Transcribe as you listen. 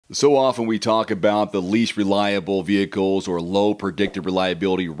So often we talk about the least reliable vehicles or low predicted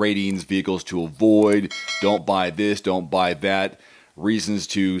reliability ratings, vehicles to avoid, don't buy this, don't buy that, reasons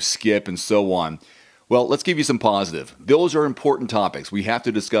to skip, and so on. Well, let's give you some positive. Those are important topics. We have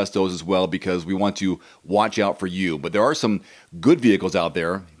to discuss those as well because we want to watch out for you. But there are some good vehicles out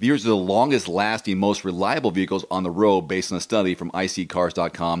there. These are the longest lasting, most reliable vehicles on the road based on a study from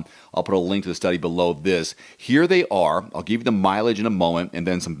iSeeCars.com. I'll put a link to the study below this. Here they are. I'll give you the mileage in a moment and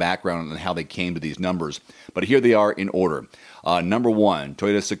then some background on how they came to these numbers. But here they are in order. Number 1,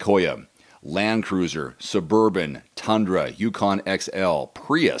 Toyota Sequoia, Land Cruiser, Suburban, Tundra, Yukon XL,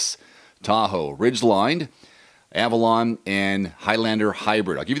 Prius, Tahoe, Ridgeline, Avalon, and Highlander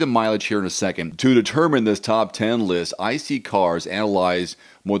Hybrid. I'll give you the mileage here in a second. To determine this top 10 list, iSeeCars analyzed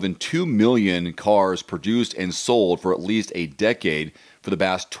more than 2 million cars produced and sold for at least a decade for the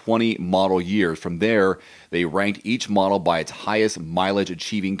past 20 model years. From there, they ranked each model by its highest mileage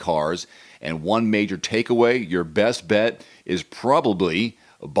achieving cars. And one major takeaway, your best bet is probably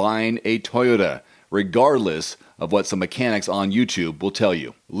buying a Toyota, regardless of what some mechanics on YouTube will tell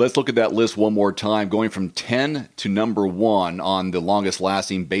you. Let's look at that list one more time, going from 10 to number 1 on the longest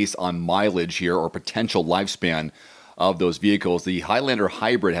lasting based on mileage here or potential lifespan of those vehicles. The Highlander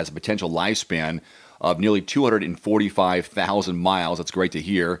Hybrid has a potential lifespan of nearly 245,000 miles. That's great to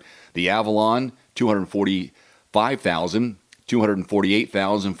hear. The Avalon, 245,000.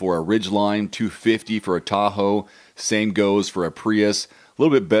 248,000 for a Ridgeline, 250 for a Tahoe. Same goes for a Prius. A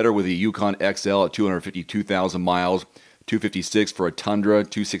little bit better with the Yukon XL at 252,000 miles, 256 for a Tundra,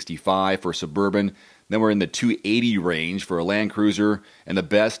 265 for a Suburban. Then we're in the 280 range for a Land Cruiser, and the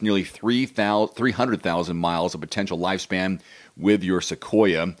best, nearly 300,000 miles of potential lifespan with your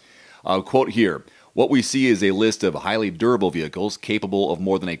Sequoia. Quote here, what we see is a list of highly durable vehicles capable of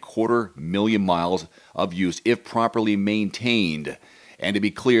more than 250,000 miles of use if properly maintained. And to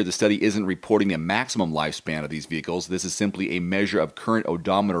be clear, the study isn't reporting the maximum lifespan of these vehicles. This is simply a measure of current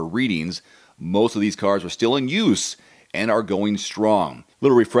odometer readings. Most of these cars are still in use and are going strong.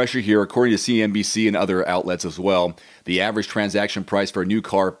 Little refresher here, according to CNBC and other outlets as well, the average transaction price for a new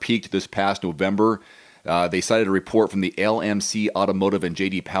car peaked this past November. They cited a report from the LMC Automotive and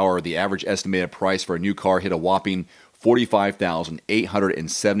JD Power. The average estimated price for a new car hit a whopping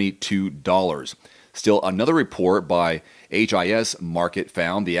 $45,872. Still, another report by HIS Market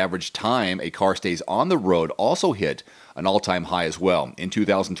found the average time a car stays on the road also hit an all-time high as well. In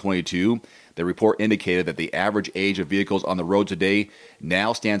 2022, the report indicated that the average age of vehicles on the road today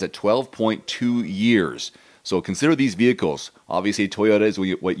now stands at 12.2 years. So consider these vehicles. Obviously, Toyota is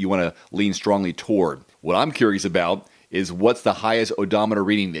what you want to lean strongly toward. What I'm curious about is what's the highest odometer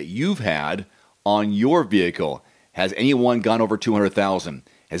reading that you've had on your vehicle? Has anyone gone over 200,000?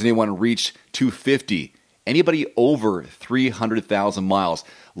 Has anyone reached 250? Anybody over 300,000 miles?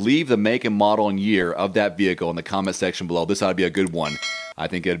 Leave the make and model and year of that vehicle in the comment section below. This ought to be a good one. I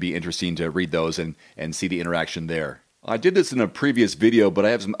think it'd be interesting to read those and see the interaction there. I did this in a previous video, but I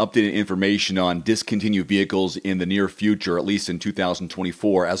have some updated information on discontinued vehicles in the near future, at least in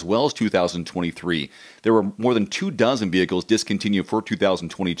 2024, as well as 2023. There were more than 24 vehicles discontinued for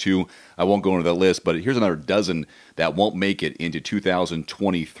 2022. I won't go into the list, but here's another dozen that won't make it into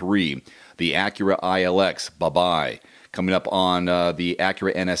 2023. The Acura ILX, bye-bye. Coming up on the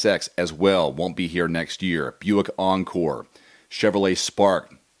Acura NSX as well, won't be here next year. Buick Encore, Chevrolet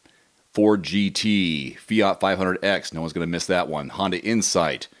Spark, Ford GT, Fiat 500X, no one's going to miss that one. Honda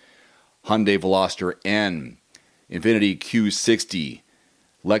Insight, Hyundai Veloster N, Infiniti Q60,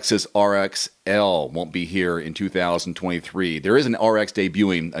 Lexus RX L won't be here in 2023. There is an RX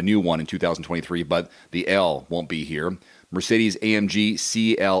debuting, a new one in 2023, but the L won't be here. Mercedes AMG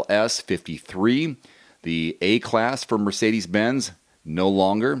CLS 53, the A-Class for Mercedes-Benz, no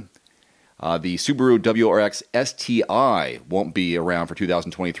longer. The Subaru WRX STI won't be around for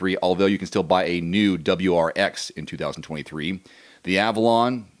 2023, although you can still buy a new WRX in 2023. The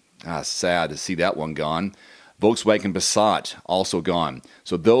Avalon, sad to see that one gone. Volkswagen Passat, also gone.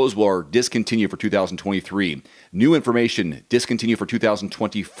 So those were discontinued for 2023. New information, discontinued for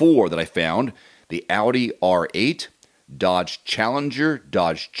 2024 that I found. The Audi R8, Dodge Challenger,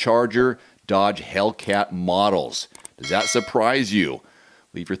 Dodge Charger, Dodge Hellcat models. Does that surprise you?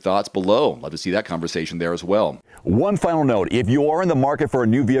 Leave your thoughts below. Love to see that conversation there as well. One final note, if you are in the market for a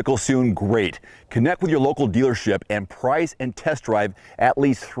new vehicle soon, great. Connect with your local dealership and price and test drive at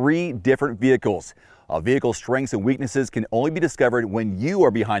least 3 different vehicles. A vehicle's strengths and weaknesses can only be discovered when you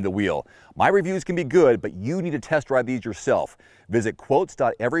are behind the wheel. My reviews can be good, but you need to test drive these yourself. Visit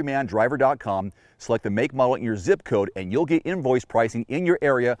quotes.everymandriver.com, select the make, model, and your zip code, and you'll get invoice pricing in your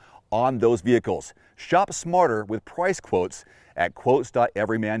area on those vehicles. Shop smarter with price quotes at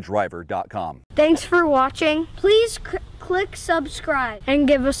quotes.everymandriver.com. Thanks for watching. Please click subscribe and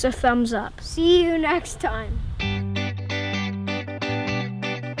give us a thumbs up. See you next time.